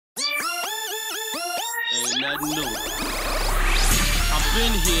nothing new. I've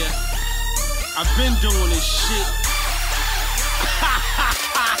been here. I've been doing this shit.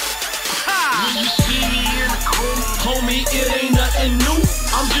 When you see me in the crew, homie, it ain't nothing new.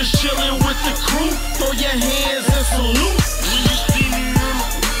 I'm just chilling with the crew. Throw your hands and salute. When you see me in the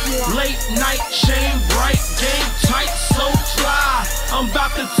crew, late night, chain bright, game tight, so fly. I'm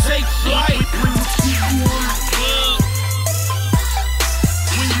about to take flight. When you see me in the club,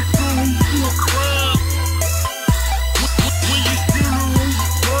 when you see me in the club, when you see me in the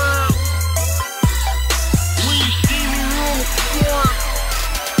club, when you see me in the club,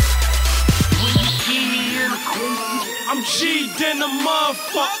 when you see me in the club, I'm G'd in the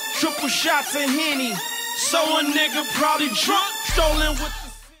motherfucker, triple shots of Henny, so a nigga probably drunk, stolen with the.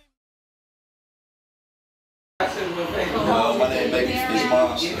 My name is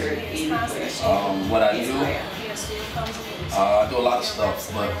Monster. What I do, I do a lot of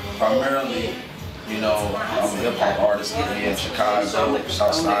stuff, but primarily, you know, I'm a hip hop artist here in Chicago,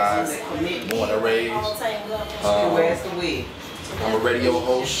 Southside, born and raised. I'm a radio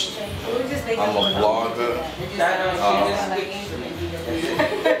host. I'm a blogger.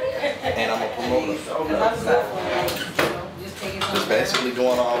 And I'm a promoter. Just basically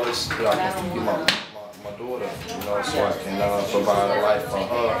doing all this so I can feed my daughter, you know, so I can provide a life for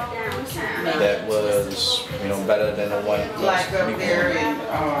her that was, you know, better than the one that was before.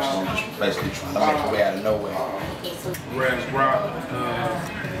 So I'm just basically trying to make a way out of nowhere. Ros Rok,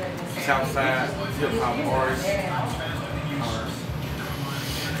 Southside hip hop artist,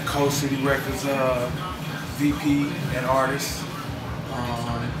 Coast City Records VP and artist.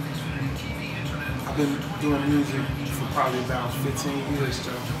 I've been doing music for probably about 15 years,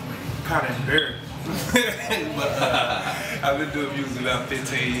 so I'm kind of embarrassed. But I've been doing music about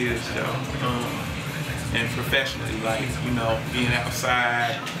 15 years, and professionally, like, you know, being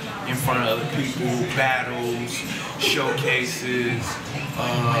outside in front of other people, battles, showcases,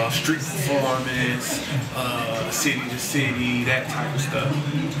 street performance, city to city, that type of stuff.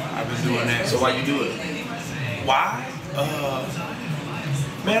 I've been doing that. So why you do it? Why?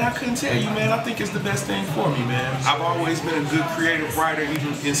 Man, I couldn't tell you, man. I think it's the best thing for me, man. I've always been a good creative writer,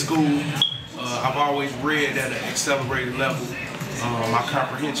 even in school. I've always read at an accelerated level. My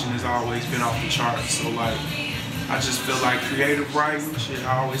comprehension has always been off the charts. So, like, I just feel like creative writing, shit,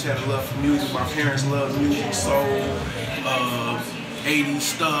 I always had a love for music. My parents loved music, soul, 80s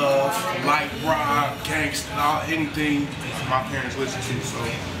stuff, light rock, gangsta, anything my parents listened to. So,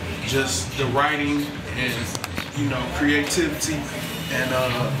 just the writing and, you know, creativity and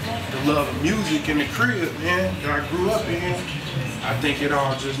the love of music in the crib, man, that I grew up in, I think it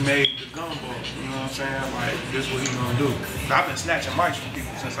all just made the gumbo, you know what I'm saying? Like, this is what he gonna do. I've been snatching mics from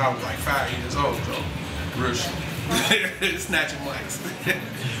people since I was like 5 years old, so real shit. Snatching mics.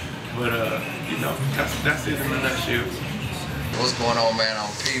 But you know, that's it in a nutshell. What's going on, man?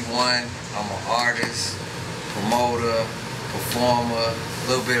 I'm P1. I'm an artist, promoter, performer, a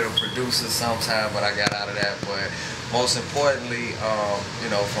little bit of producer sometimes, but I got out of that. But most importantly, you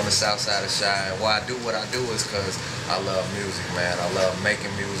know, from the south side of Chi, why I do what I do is because I love music, man. I love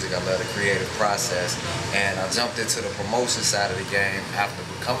making music. I love the creative process. And I jumped into the promotion side of the game after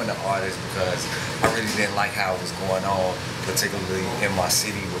becoming an artist because I really didn't like how it was going on, particularly in my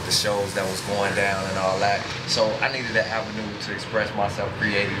city with the shows that was going down and all that. So I needed an avenue to express myself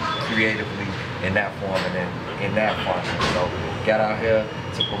creatively in that form and in that function. So got out here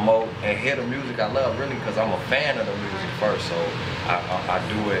to promote and hear the music I love, really, because I'm a fan of the music first. So I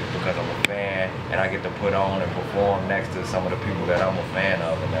do it because I'm a fan, and I get to put on and perform next to some of the people that I'm a fan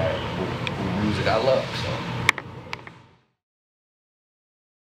of and that who music I love. So.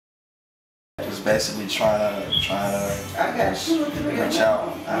 Just basically trying to reach out, you know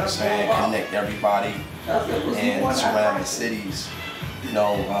what I'm saying, connect everybody in surrounding cities. You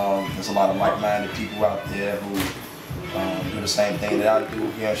know, there's a lot of like-minded people out there who do the same thing that I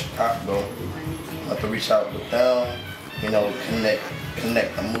do here in Chicago. I have to reach out with them, you know, connect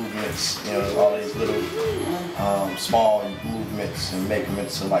the movements, you know, all these little small movements and make them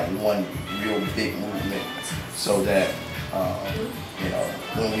into like one real big movement so that, you know,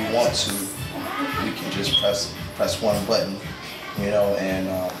 when we want to, we can just press one button, you know, and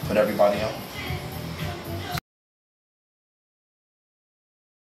put everybody on.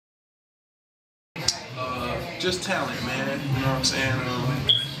 Just talent, man. You know what I'm saying?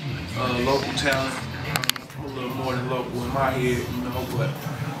 Local talent. I'm a little more than local in my head, you know, but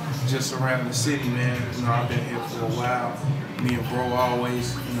just around the city, man. You know, I've been here for a while. Me and bro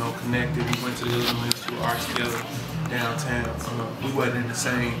always, you know, connected. We went to the Illinois Institute of Arts together downtown. We wasn't in the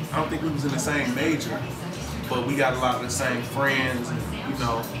same, I don't think we was in the same major, but we got a lot of the same friends and, you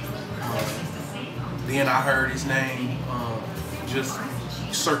know, then I heard his name just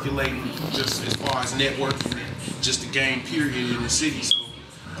circulating, just as far as networking, just the game period in the city. So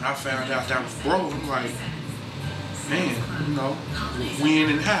when I found out that was bro, I'm like, man, you know, when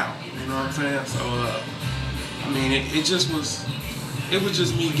and how, you know what I'm saying? So I mean, it just was. It was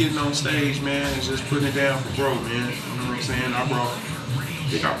just me getting on stage, man, and just putting it down for bro, man. You know what I'm saying? I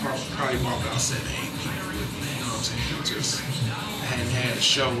think I probably brought about 7, 8 people with me. You know what I'm saying? Just hadn't had a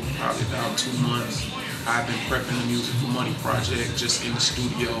show probably about 2 months. I've been prepping the Music for Money project, just in the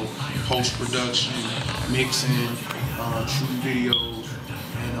studio, post-production, mixing, shooting videos,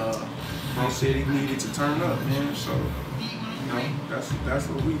 and bro said he needed to turn up, man. So, you know, that's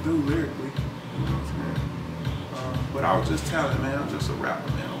what we do lyrically. You know what I'm saying? But I was just telling, man, I'm just a rapper,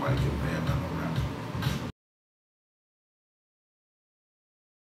 man. Nobody give a damn about no rapper.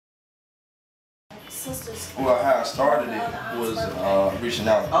 Well, how I started it was reaching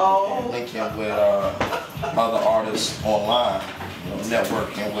out and linking with other artists online, you know,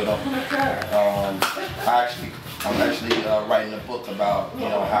 networking with them. I'm actually writing a book about, you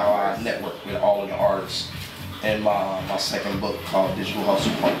know, how I network with all of the artists in my second book called Digital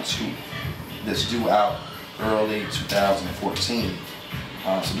Hustle Part 2 that's due out early 2014.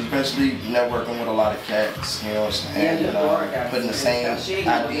 So just basically networking with a lot of cats, you know what I'm saying, putting the same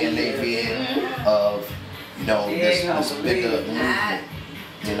idea in their head of, you know, this bigger movement,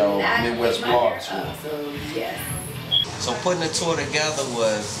 you know, Midwest blog tour. So putting the tour together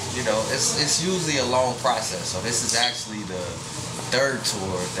was, you know, it's usually a long process. So this is actually the 3rd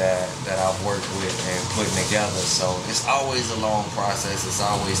tour that I've worked with and putting together. So it's always a long process. It's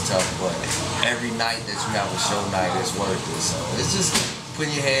always tough, but every night that you have a show night is worth it. So it's just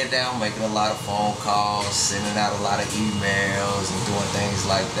putting your head down, making a lot of phone calls, sending out a lot of emails, and doing things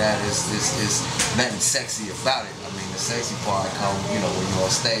like that. It's nothing sexy about it. I mean, the sexy part comes, you know, when you're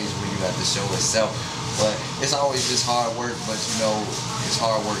on stage, when you're at the show itself. But it's always just hard work. But you know, it's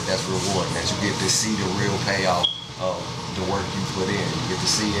hard work that's rewarding. That you get to see the real payoff of the work you put in. You get to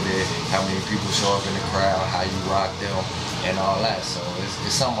see it, how many people show up in the crowd, how you rock them, and all that. So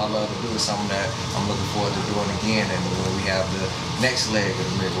it's something I love to do. It's something that I'm looking forward to doing again, and when we have the next leg of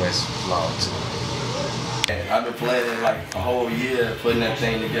the Midwest vlog tour. I've been planning like a whole year putting that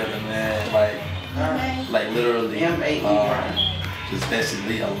thing together, man. Like literally, just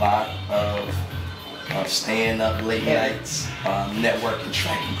basically a lot of staying up late nights, networking,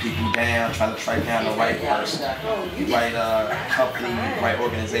 tracking people down, trying to track down the right person, right company, right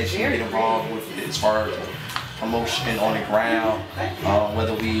organization to get involved with it as far as promotion on the ground,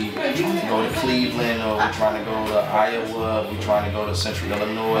 whether we trying to go to Cleveland or we're trying to go to Iowa, we're trying to go to Central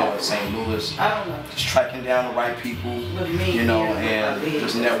Illinois or St. Louis, just tracking down the right people, you know, and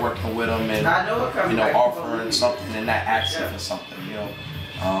just networking with them and, you know, offering something and not asking for something, you know.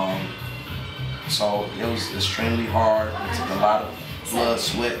 So it was extremely hard. It took a lot of blood,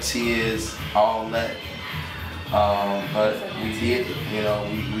 sweat, tears, all that. But we did it, you know,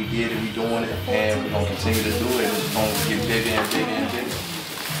 we did it, we doing it, and we're gonna continue to do it. It's gonna get bigger and bigger and bigger.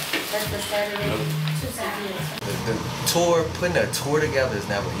 The tour, putting a tour together is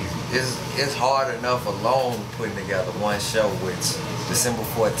never easy. It's hard enough alone putting together one show, which December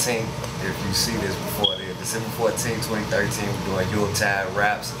 14th, if you see this before then, December 14th, 2013, we're doing Yuletide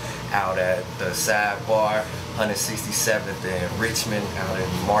Raps out at the Sidebar, 167th in Richmond, out in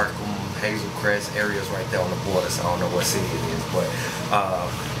Markham, Hazelcrest areas right there on the border. So I don't know what city it is, but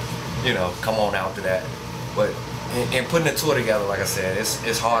you know, come on out to that. But in putting a tour together, like I said,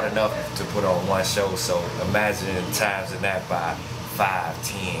 it's hard enough to put on one show. So imagine times in that by 5,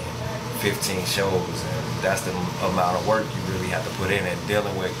 10, 15 shows, and that's the amount of work you really have to put in, and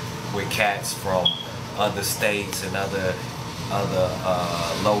dealing with cats from other states and other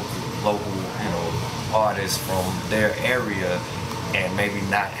local, you know, artists from their area, and maybe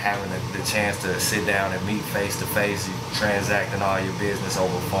not having the chance to sit down and meet face to face. You transacting all your business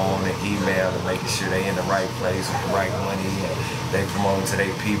over phone and email, and making sure they in the right place with the right money, and they promoting to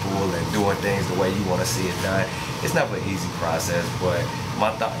their people and doing things the way you want to see it done. It's never an easy process, but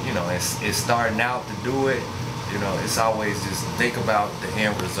my thought, you know, it's starting out to do it. You know, it's always just think about the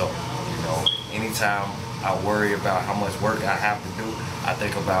end result. You know, anytime I worry about how much work I have to do, I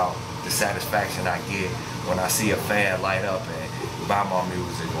think about the satisfaction I get when I see a fan light up and buy my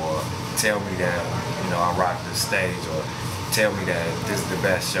music, or tell me that, you know, I rock the stage, or tell me that this is the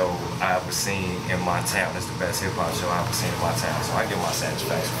best show I ever seen in my town. This is the best hip hop show I ever seen in my town. So I get my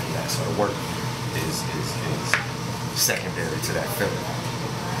satisfaction from that. So the work is secondary to that feeling.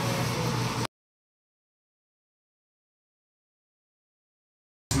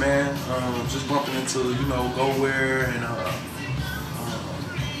 Man, just bumping into, you know, Go Where and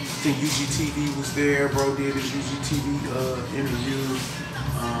think UGTV was there. Bro did his UGTV interview.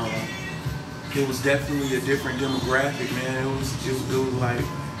 It was definitely a different demographic, man.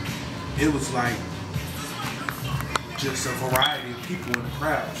 It was like just a variety of people in the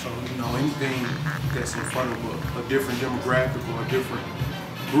crowd. So, you know, anything that's in front of a different demographic or a different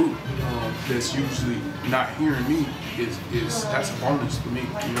group that's usually not hearing me that's a bonus for me,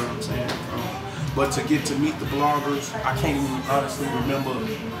 you know what I'm saying? But to get to meet the bloggers, I can't even honestly remember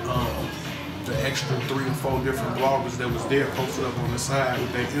the extra 3 or 4 different bloggers that was there posted up on the side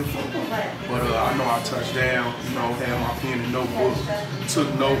with their info. But I know I touched down, you know, had my pen and notebook,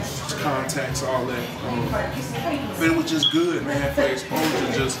 took notes, contacts, all that. But it was just good, man, for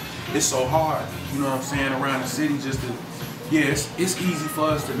exposure. It's so hard, you know what I'm saying, around the city just to, yeah, it's easy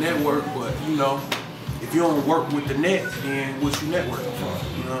for us to network, but, you know, if you don't work with the net, then what you networking for?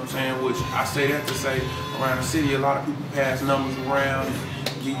 You know what I'm saying? Which I say that to say, around the city, a lot of people pass numbers around and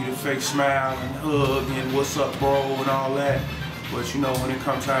give you the fake smile and hug and what's up, bro, and all that. But you know, when it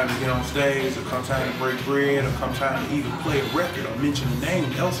comes time to get on stage, or come time to break bread, or come time to even play a record or mention a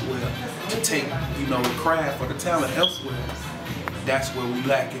name elsewhere, to take, you know, the craft or the talent elsewhere, that's where we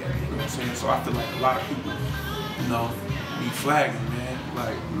lack at. You know what I'm saying? So I feel like a lot of people, you know, be flagging, man.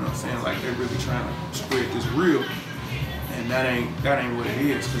 Like, you know what I'm saying? Like they're really trying to spread this real, and that ain't what it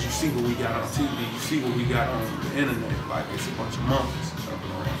is. Cause you see what we got on TV, you see what we got on the internet. Like it's a bunch of monkeys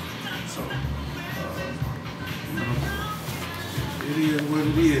jumping around. So, you know, it is what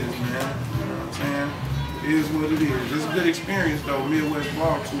it is, man. You know what I'm saying? It is what it is. It's a good experience though. Midwest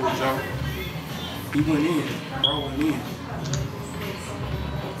Blog Tour, Joe. He went in, bro went in.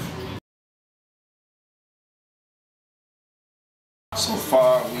 So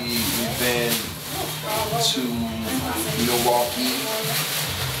far, we've been to Milwaukee,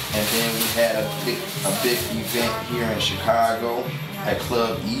 and then we had a big event here in Chicago at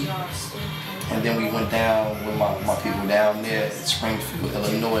Club E, and then we went down with my people down there at Springfield,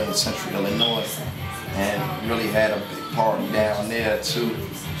 Illinois, in Central Illinois, and really had a big party down there too.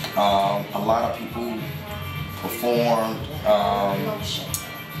 A lot of people performed.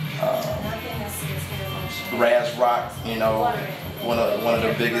 Ros Rok, you know, one of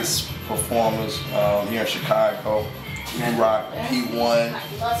the biggest performers here in Chicago. He rocked, P1,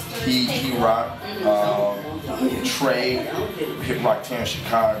 he rocked, Trey, he rocked here in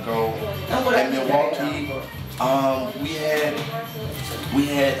Chicago. And Milwaukee, we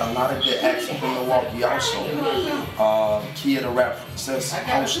had a lot of good action in Milwaukee also. Kia the Rap Princess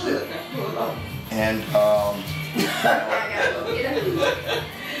hosted, and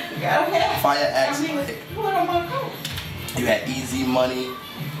fire acts like you had Easy Money,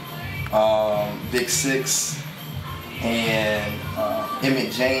 Big Six, and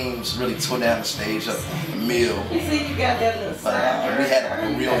Emmett James really tore down the stage up in the mill. But we had like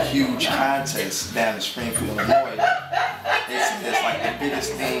a real huge contest down in Springfield, Illinois. It's like the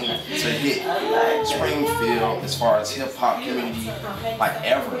biggest thing to hit Springfield as far as hip hop community like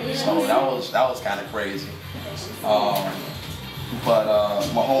ever. So that was kind of crazy. But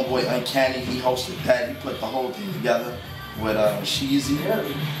my homeboy Uncanny, he hosted that. He put the whole thing together with Sheezy.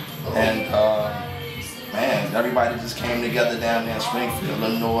 And man, everybody just came together down there in Springfield,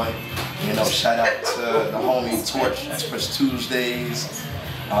 Illinois. You know, shout out to the homie Torch, Express Tuesdays.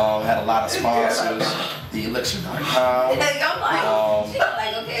 Had a lot of sponsors. The Elixir.com.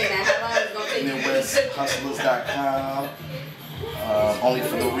 MidwestHustlers.com.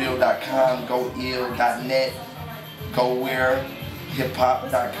 OnlyForTheReal.com. GoIll.net. GoWhere.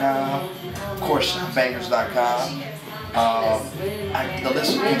 HipHop.com, of course, ShopBangers.com. The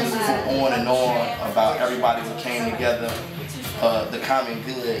list can just go on and on about everybody who came together, the common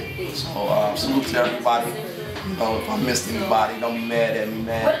good. So salute to everybody. You know, if I missed anybody, don't be mad at me,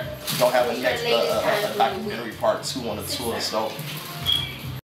 man. Don't have a next a documentary part 2 on the tour. So.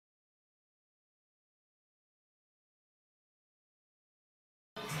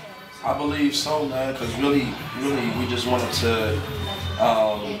 I believe so, man, because really, we just wanted to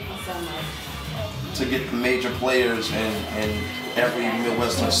get the major players in every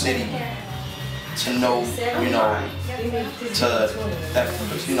Midwestern city to know, acknowledge,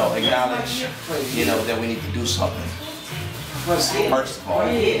 that we need to do something. First of all,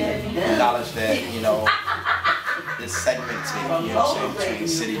 acknowledge that, it's segmented, between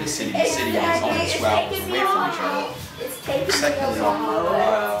city to city to city, and it's only 2 hours away from each other. Secondly, I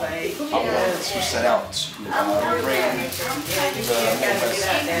wanted to set out to bring the Midwest a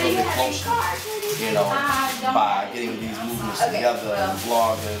little bit closer, by getting these movements together, and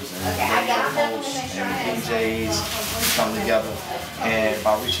bloggers and radio hosts and DJs come together, and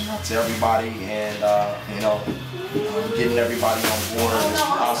by reaching out to everybody and, getting everybody on board as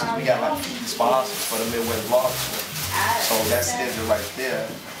possible. got like 50 sponsors for the Midwest Vlog Tour. So that's it right there.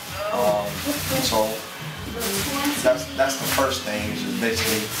 So that's the first thing, is just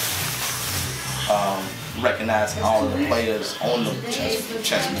basically recognizing all of the players on the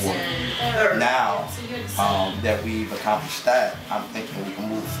chessboard. Now that we've accomplished that, I'm thinking we can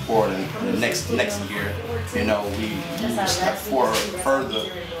move forward in the next year. You know, we move a step forward further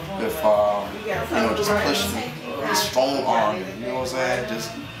with you know, just pushing the strong arm. You know what I'm saying?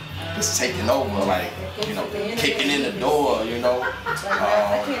 Just taking over, like, you know, kicking in the door, you know,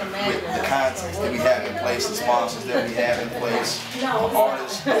 with the contacts that we have in place, the sponsors that we have in place, the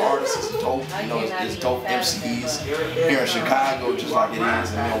artists is dope, you know, it's dope MCs here in Chicago, just like it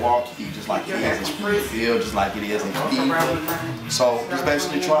is in Milwaukee, just like it is in Springfield, just like it is in Cleveland. So just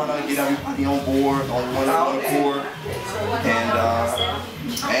basically trying to get everybody on board, on one accord, and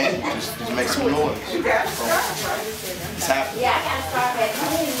just make some noise. So, it's happening.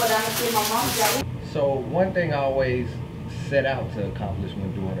 So one thing I always set out to accomplish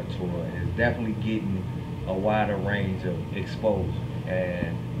when doing a tour is definitely getting a wider range of exposure,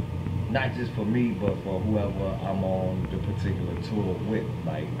 and not just for me, but for whoever I'm on the particular tour with.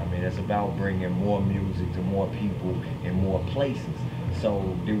 Like, I mean, it's about bringing more music to more people in more places.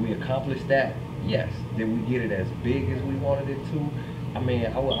 So did we accomplish that? Yes. Did we get it as big as we wanted it to? I mean,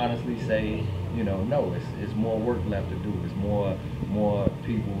 I would honestly say, you know, no, it's more work left to do. It's more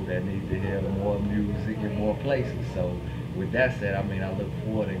people that need to hear more music in more places. So with that said, I mean, I look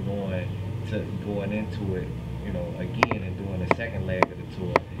forward to going into it, you know, again, and doing the second leg of the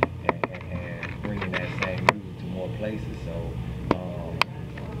tour and bringing that same music to more places. So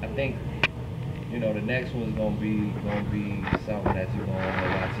I think, you know, the next one's gonna be something that you're gonna want to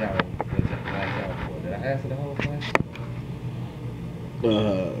watch out for. Did I answer the whole question?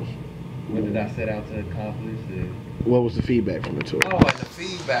 What did I set out to accomplish? What was the feedback from the tour? Oh, and the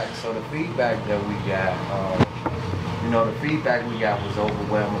feedback. So the feedback that we got, you know, the feedback we got was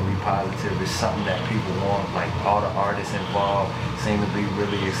overwhelmingly positive. It's something that people want. Like, all the artists involved seem to be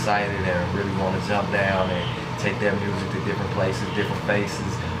really excited and really want to jump down and take their music to different places, different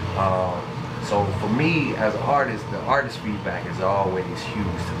faces. So for me as an artist, the artist feedback is always huge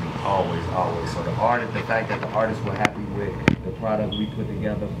to me. Always. So the fact that the artists were happy with the product we put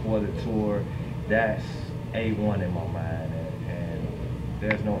together for the tour, that's A1 in my mind. And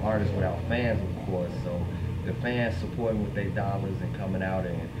there's no artist without fans, of course. So the fans supporting with their dollars and coming out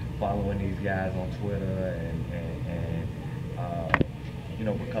and following these guys on Twitter and you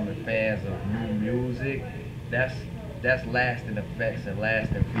know, becoming fans of new music, that's lasting effects and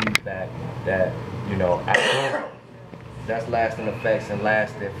lasting feedback that, you know, that's lasting effects and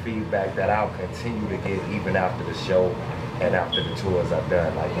lasting feedback that I'll continue to get even after the show and after the tours I've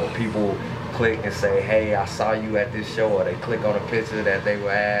done. Like, when people click and say, hey, I saw you at this show, or they click on a picture that they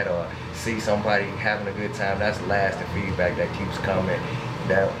were at, or see somebody having a good time, that's lasting feedback that keeps coming,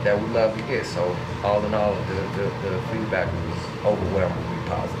 that we love to get. So all in all, the feedback was overwhelmingly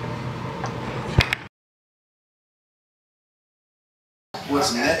positive.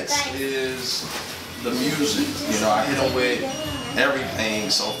 What's next is the music. You know, I hit them with everything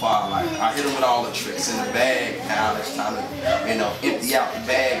so far. Like, I hit them with all the tricks in the bag. Now it's time to, you know, empty out the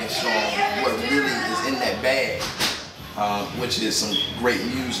bag and show them what really is in that bag, which is some great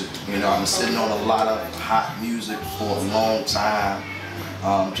music. You know, I'm sitting on a lot of hot music for a long time,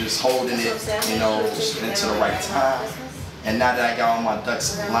 just holding it, you know, into the right time. And now that I got all my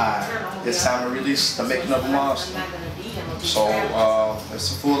ducks in line, it's time to release The Making of a Monster. So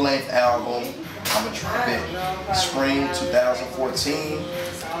it's a full-length album. I'm gonna drop it spring 2014,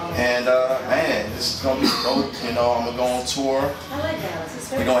 and man, this is gonna be dope. You know, I'm gonna go on tour.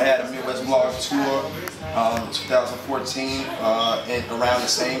 We're gonna have a Midwest Vlog Tour 2014, and around the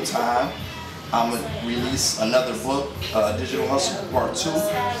same time, I'm gonna release another book, Digital Hustle Part 2.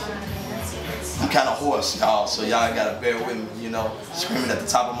 I'm kind of hoarse, y'all, so y'all gotta bear with me. You know, screaming at the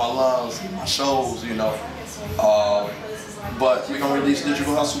top of my lungs in my shows. You know. But we're gonna release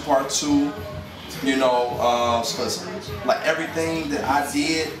Digital Hustle Part 2, you know, so it's like everything that I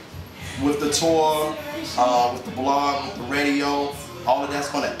did with the tour, with the blog, with the radio, all of that's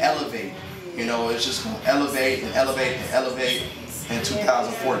gonna elevate. You know, it's just gonna elevate and elevate and elevate in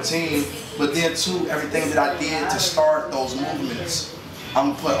 2014. But then too, everything that I did to start those movements,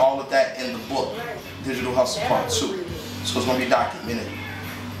 I'm gonna put all of that in the book, Digital Hustle Part 2. So it's gonna be documented.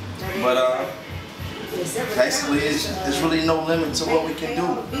 But basically, there's really no limit to what we can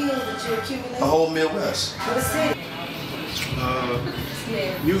do. The whole Midwest.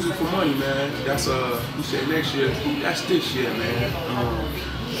 Music for money, man. That's you said next year. That's this year, man.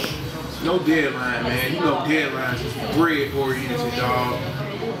 No deadline, man. You know deadlines is bread oriented, dog.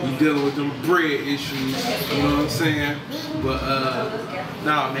 We dealing with them bread issues, you know what I'm saying? But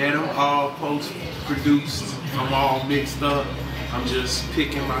nah, man, I'm all post-produced, I'm all mixed up. I'm just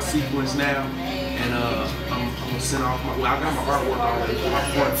picking my sequence now, and I'm gonna send off my, well, I got my artwork already for my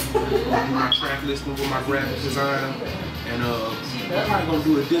front, do my track listing with my graphic designer, and I'm probably gonna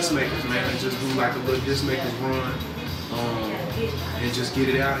do a disc makers, man, and just do like a little disc makers run, and just get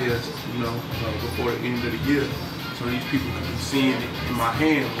it out here, you know, before the end of the year. So these people can be seeing it in my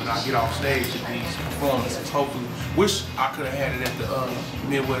hand when I get off stage at these performances. Hopefully, wish I could have had it at the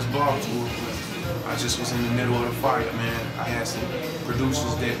Midwest Blog Tour, but I just was in the middle of the fire, man. I had some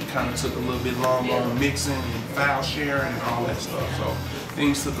producers that kind of took a little bit longer on mixing and file sharing and all that stuff. So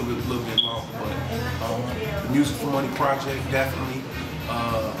things took a little bit longer, but the Music for Money project, definitely.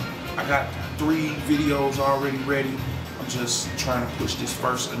 I got 3 videos already ready. I'm just trying to push this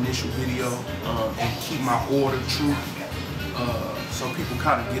first initial video and keep my order true, so people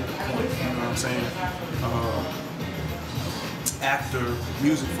kind of get the point, you know what I'm saying? After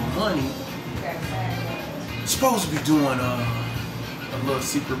Music for Money, supposed to be doing a little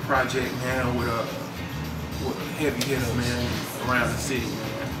secret project, man, with a heavy hitter, man, around the city,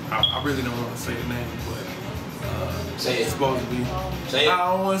 man. I really don't want to say the name, but say it's supposed to be. Say it. I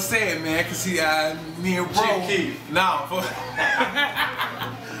don't want to say it, man, cause me and bro. Nah, but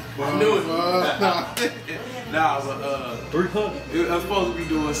I knew it. Nah, but 300. I'm supposed to be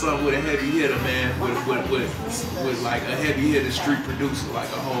doing something with a heavy hitter, man, with like a heavy hitter street producer, like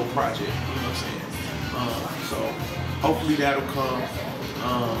a whole project. You know what I'm saying? So hopefully that'll come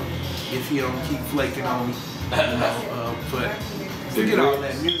if he don't keep flaking on me. You know, but forget all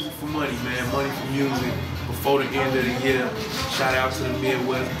that. Music for money, man. Money for music. Before the end of the year, shout out to the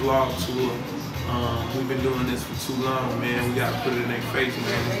Midwest Blog Tour. We've been doing this for too long, man. We gotta put it in their face,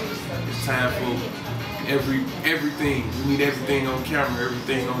 man. It's time for everything. We need everything on camera,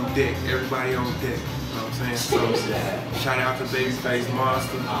 everything on deck, everybody on deck. You know what I'm saying? So shout out to Babyface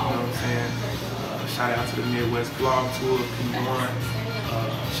Monster. You know what I'm saying? Shout out to the Midwest Blog Tour, P1.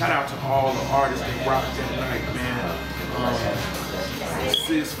 Shout out to all the artists that rocked that night, man.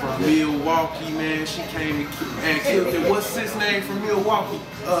 Sis from Milwaukee, man, she came and killed it. What's sis name from Milwaukee,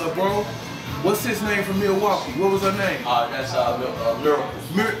 bro? What's his name from Milwaukee? What was her name? That's Miracle.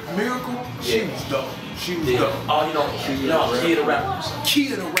 Miracle? She was dope. She was dope. Oh, you know, Kia the Rapper.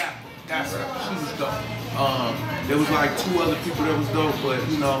 Kia the Rapper. That's her. She was dope. There was like 2 other people that was dope, but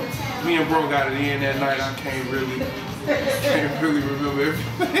you know, me and bro got it in that night. I can't really remember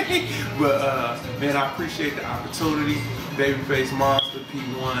everything. But man, I appreciate the opportunity. Babyface Monster,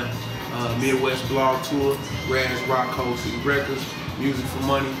 P1, Midwest Blog Tour, Ros Rok Hosting Records. Music for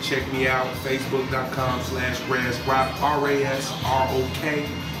Money, check me out, facebook.com/Ros Rok, R-A-S-R-O-K,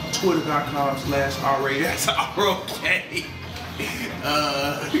 twitter.com/RASROK,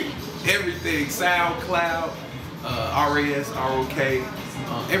 everything, SoundCloud, R-A-S-R-O-K,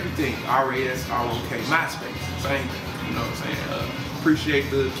 everything, R-A-S-R-O-K, MySpace, same thing, you know what I'm saying? Appreciate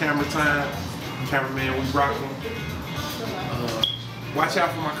the camera time, cameraman, we rockin'. Watch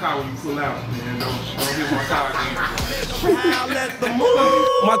out for my car when you pull out, man. Don't hit my car again.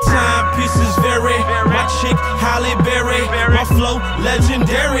 My timepiece is very, my chick Halle Berry, my flow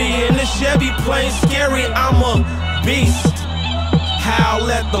legendary, and the Chevy plain scary. I'm a beast. Howl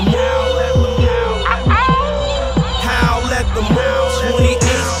at the moon.